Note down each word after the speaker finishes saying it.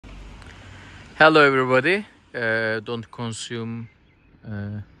Hello everybody. Don't consume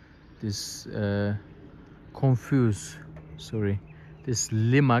this this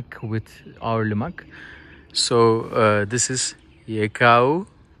limak with our limak. So this is JKU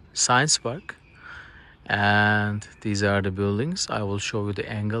Science Park, and these are the buildings. I will show you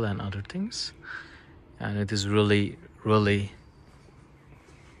the angle and other things, and it is really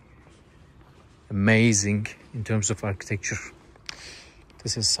amazing in terms of architecture.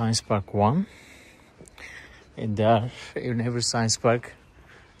 This is Science Park 1. In every science park,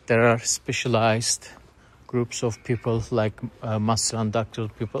 there are specialized groups of people like master and doctoral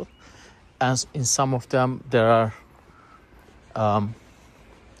people, and in some of them there are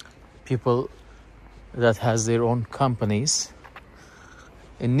people that has their own companies.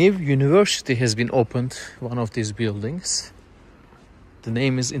 A new university has been opened, one of these buildings. The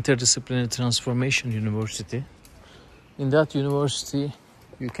name is Interdisciplinary Transformation University. In that university,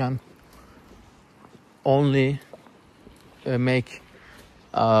 you can only make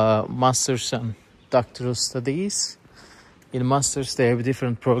master's and doctoral studies. In masters, they have a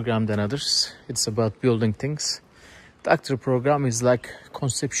different program than others. It's about building things. Doctoral program is like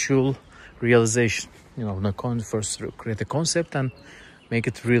conceptual realization. First create a concept and make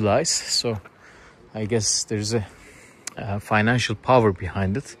it realize. So I guess there's a financial power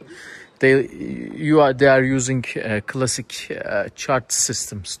behind it. They are using classic chart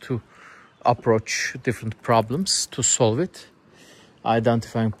systems to approach different problems, to solve it,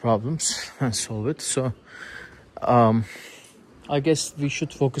 identifying problems and solve it. So I guess we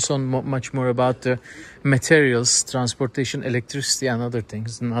should focus on much more about the materials, transportation, electricity and other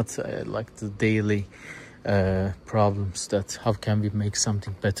things, not like the daily problems that how can we make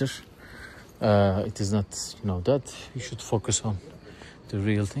something better. It is not that we should focus on the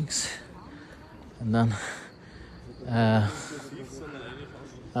real things. And then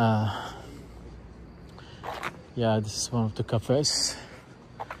yeah, this is one of the cafes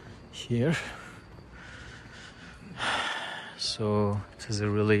here. So it is a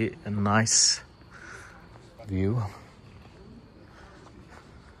really nice view.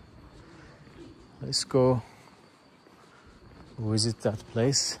 Let's go visit that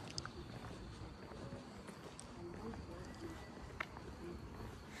place.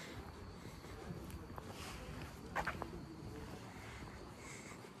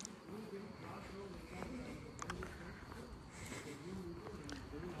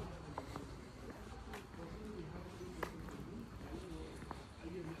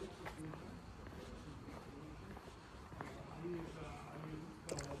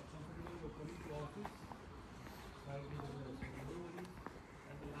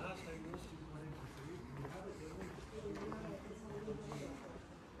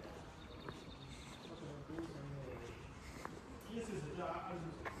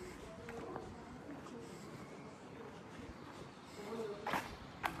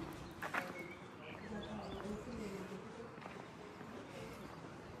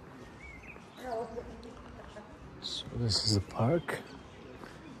 So this is the park,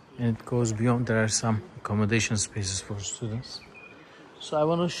 and it goes beyond. There are some accommodation spaces for students. So I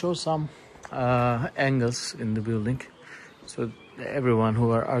want to show some angles in the building, so everyone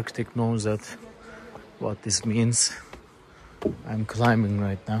who are architect knows that what this means. I'm climbing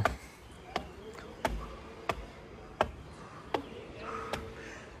right now.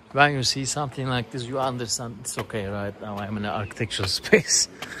 When you see something like this, you understand it's okay. Right now I'm in an architectural space.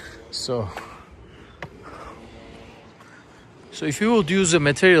 So if you would use a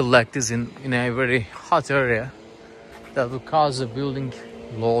material like this in a very hot area, that would cause the building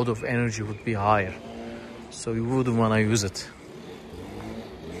load of energy would be higher. So you wouldn't want to use it.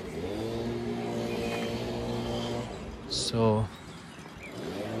 So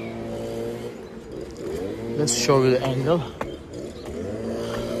let's show you the angle.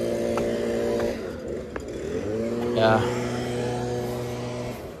 Yeah.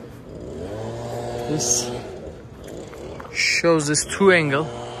 This shows this two angle.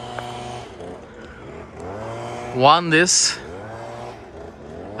 One this,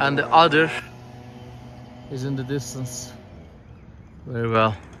 and the other is in the distance very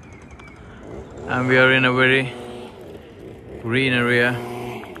well. And we are in a very green area.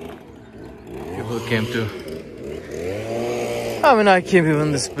 People came to. I mean, I came here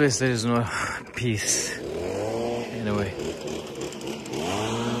in this place. There is no peace. Anyway.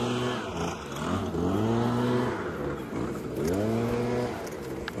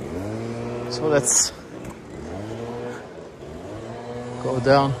 So let's go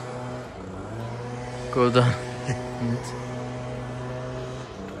down.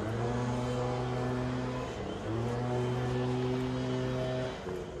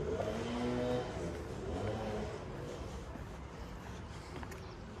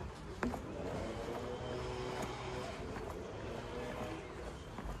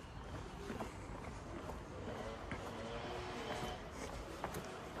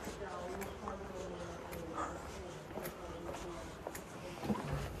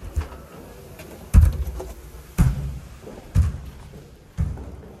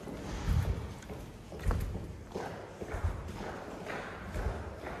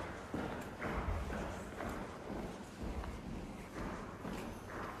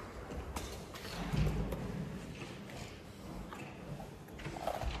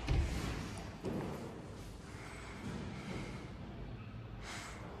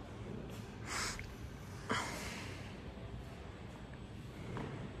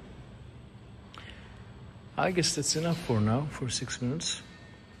 I guess that's enough for now, for 6 minutes.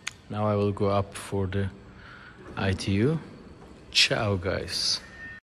 Now I will go up for the ITU. Ciao, guys.